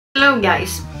Hello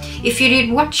guys! If you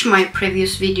did watch my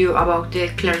previous video about the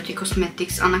Clarity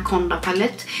Cosmetics Anaconda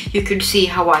palette, you could see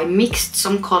how I mixed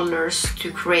some colors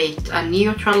to create a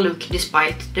neutral look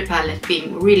despite the palette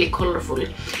being really colorful.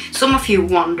 Some of you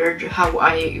wondered how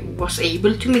I was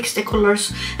able to mix the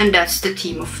colors, and that's the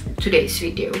theme of today's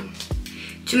video.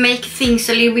 To make things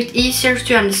a little bit easier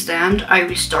to understand, I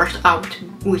will start out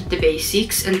with the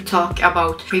basics and talk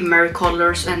about primary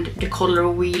colors and the color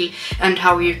wheel and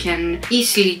how you can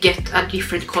easily get a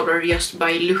different color just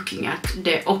by looking at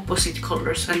the opposite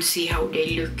colors and see how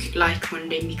they look like when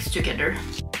they mix together.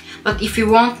 But if you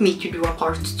want me to do a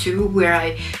part 2 where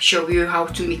I show you how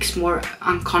to mix more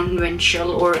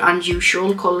unconventional or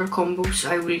unusual color combos,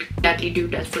 I will gladly do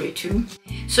that for you too.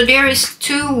 So there is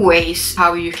 2 ways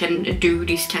how you can do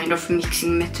this kind of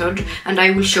mixing method, and I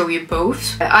will show you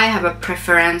both. I have a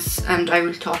preference and I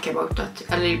will talk about that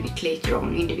a little bit later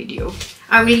on in the video.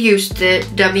 I will use the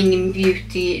Davin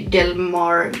Beauty Del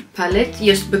Mar palette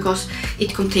just because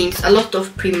it contains a lot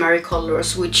of primary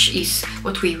colors, which is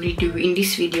what we will do in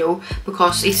this video,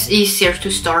 because it's easier to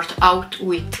start out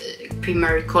with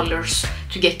primary colors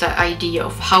to get the idea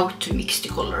of how to mix the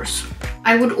colors.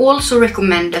 I would also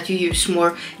recommend that you use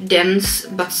more dense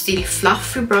but still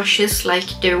fluffy brushes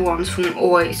like the ones from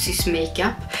Oasis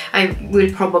Makeup. I will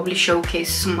probably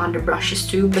showcase some other brushes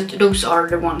too, but those are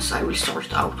the ones I will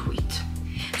start out with.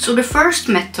 So the first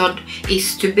method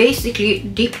is to basically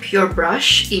dip your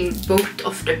brush in both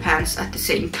of the pans at the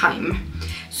same time.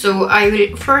 So I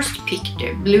will first pick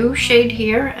the blue shade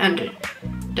here and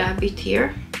dab it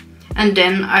here, and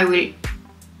then I will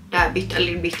dab it a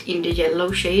little bit in the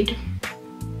yellow shade,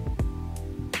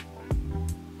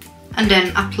 and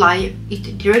then apply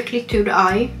it directly to the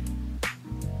eye.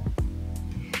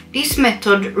 This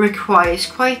method requires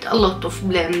quite a lot of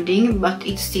blending, but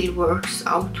it still works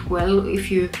out well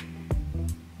if you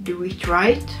do it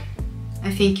right.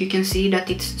 I think you can see that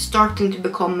it's starting to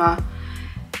become a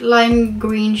lime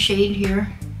green shade here.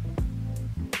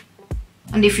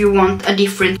 And if you want a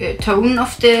different tone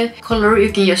of the color,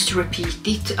 you can just repeat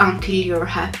it until you're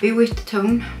happy with the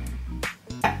tone.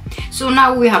 So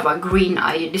now we have a green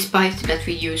eye, despite that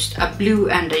we used a blue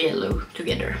and a yellow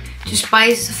together. To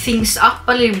spice things up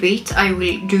a little bit, I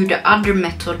will do the other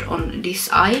method on this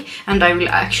eye, and I will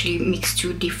actually mix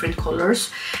 2 different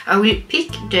colors. I will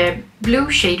pick the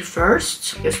blue shade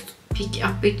first, just pick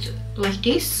up it like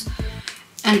this,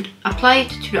 and apply it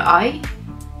to the eye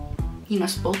in a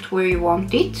spot where you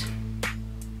want it.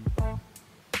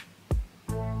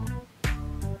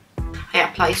 I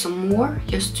apply some more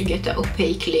just to get the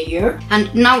opaque layer,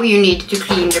 and now you need to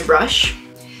clean the brush.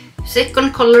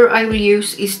 Second color I will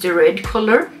use is the red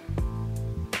color,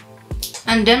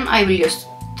 and then I will just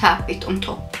tap it on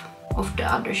top of the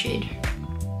other shade.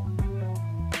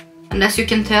 And as you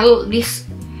can tell, this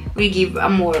will give a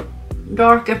more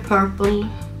darker purple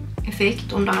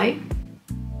effect on the eye.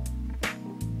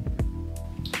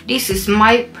 This is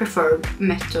my preferred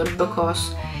method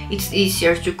because it's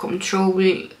easier to control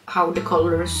how the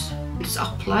colors is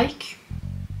up like.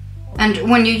 And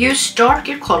when you use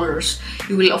darker colors,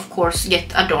 you will of course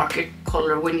get a darker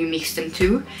color when you mix them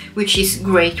too, which is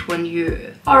great when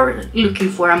you are looking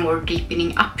for a more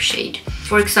deepening up shade.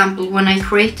 For example, when I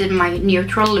created my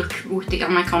neutral look with the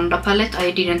Anaconda palette,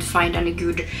 I didn't find any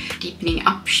good deepening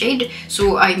up shade,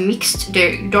 so I mixed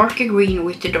the darker green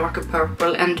with the darker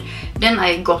purple, and then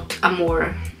I got a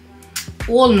more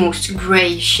almost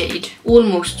grey shade,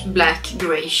 almost black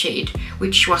grey shade,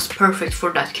 which was perfect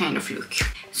for that kind of look.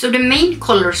 So the main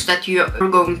colors that you are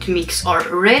going to mix are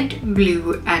red,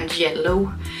 blue and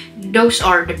yellow. Those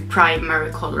are the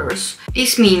primary colors.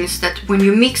 This means that when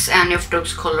you mix any of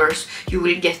those colors, you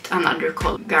will get another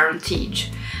color guaranteed.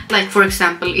 Like for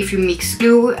example, if you mix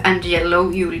blue and yellow,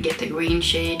 you will get a green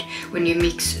shade. When you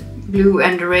mix blue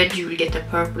and red, you will get a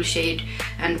purple shade,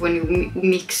 and when you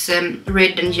mix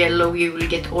red and yellow, you will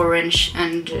get orange,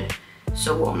 and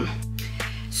so on.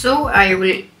 So I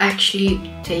will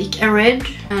actually take a red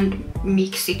and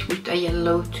mix it with a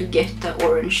yellow to get the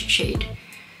orange shade.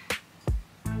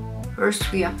 First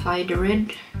we apply the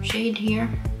red shade here.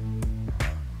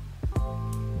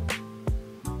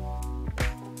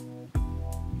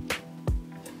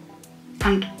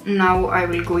 And now I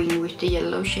will go in with the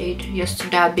yellow shade, just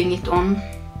dabbing it on,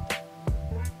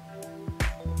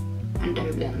 and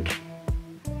then blend.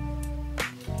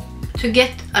 To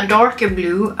get a darker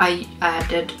blue, I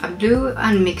added a blue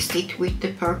and mixed it with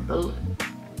the purple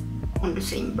on the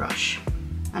same brush,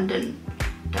 and then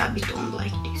dab it on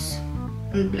like this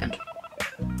and blend.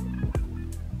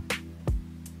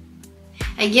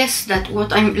 I guess that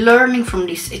what I'm learning from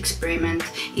this experiment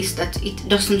is that it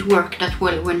doesn't work that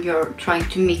well when you're trying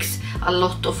to mix a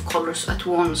lot of colors at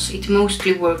once. It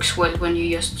mostly works well when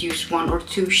you just use 1 or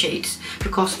 2 shades,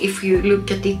 because if you look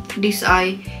at this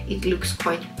eye, it looks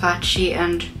quite patchy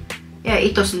and yeah,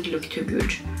 it doesn't look too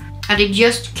good. I did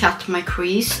just cut my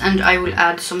crease, and I will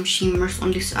add some shimmers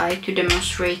on this eye to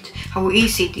demonstrate how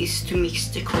easy it is to mix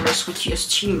the colors with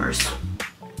just shimmers.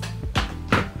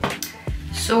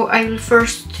 So I will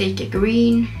first take a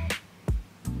green,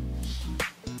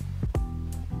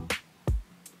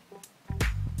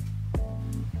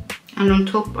 and on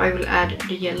top I will add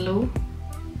the yellow.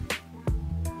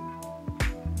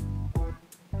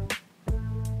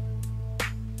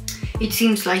 It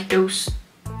seems like those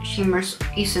shimmers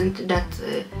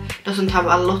doesn't have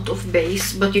a lot of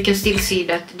base, but you can still see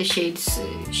that the shades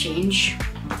change.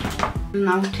 I'll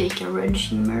now take a red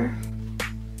shimmer.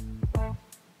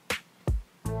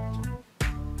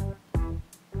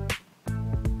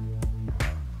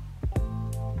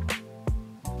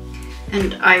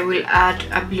 And I will add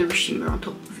a blue shimmer on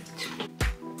top of it.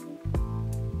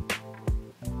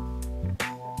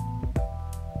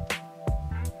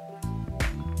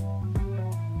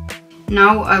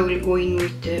 Now I will go in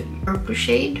with the purple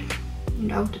shade in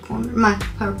the outer corner, matte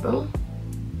purple.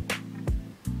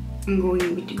 And go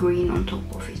in with the green on top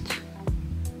of it.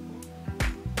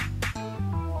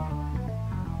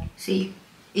 See,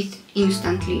 it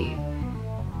instantly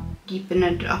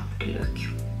deepened up the look.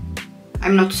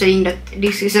 I'm not saying that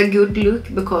this is a good look,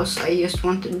 because I just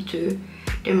wanted to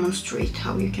demonstrate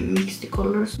how you can mix the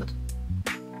colors. But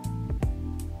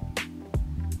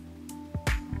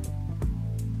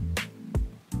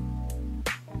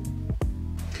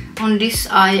on this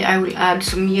eye I will add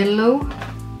some yellow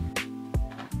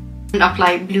and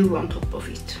apply blue on top of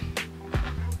it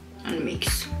and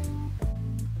mix.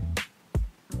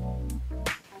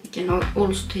 You can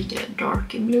also take a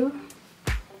darker blue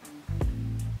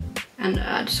and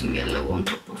add some yellow on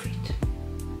top of it.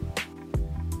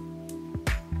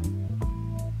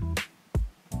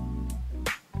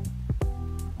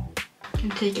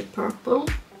 And take a purple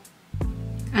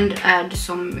and add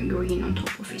some green on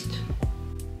top of it.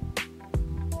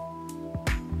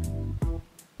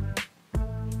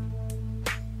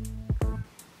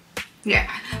 Yeah,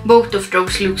 both of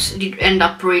those looks did end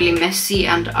up really messy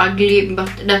and ugly,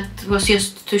 but that was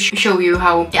just to show you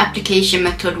how the application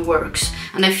method works,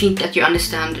 and I think that you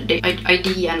understand the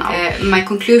idea now. My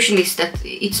conclusion is that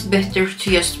it's better to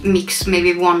just mix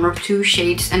maybe 1 or 2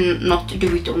 shades and not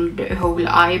do it on the whole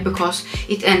eye, because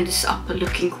it ends up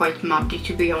looking quite muddy,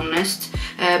 to be honest.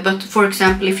 But for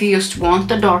example, if you just want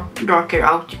a darker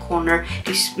outer corner,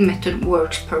 this method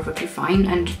works perfectly fine,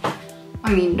 and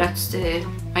I mean, that's the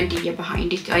idea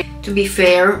behind it. To be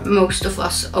fair, most of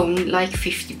us own like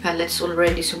 50 palettes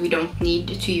already, so we don't need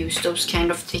to use those kind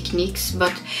of techniques,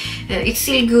 but it's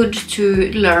still good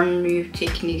to learn new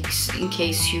techniques in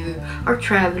case you are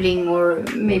traveling or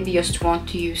maybe just want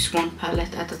to use one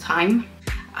palette at a time.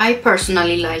 I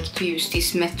personally like to use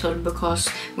this method because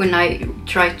when I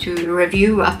try to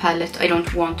review a palette, I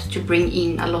don't want to bring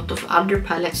in a lot of other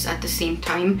palettes at the same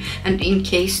time, and in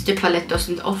case the palette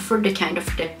doesn't offer the kind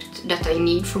of depth that I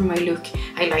need for my look,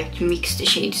 I like to mix the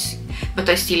shades, but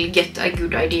I still get a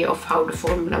good idea of how the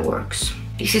formula works.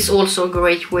 This is also a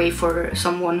great way for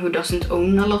someone who doesn't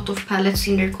own a lot of palettes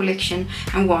in their collection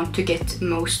and want to get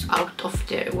most out of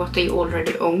what they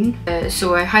already own.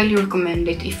 So I highly recommend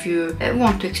it if you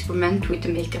want to experiment with the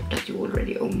makeup that you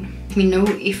already own. Let me know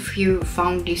if you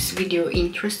found this video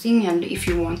interesting, and if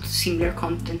you want similar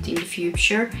content in the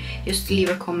future, just leave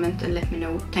a comment and let me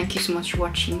know. Thank you so much for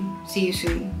watching. See you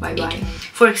soon. Bye bye.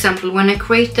 For example, when I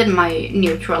created my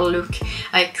neutral look,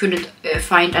 I couldn't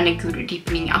find any good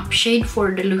deepening up shade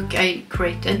for the look I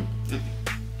created.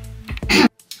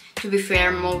 To be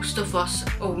fair, most of us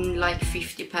own like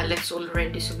 50 palettes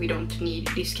already, so we don't need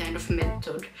this kind of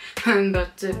method.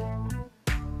 But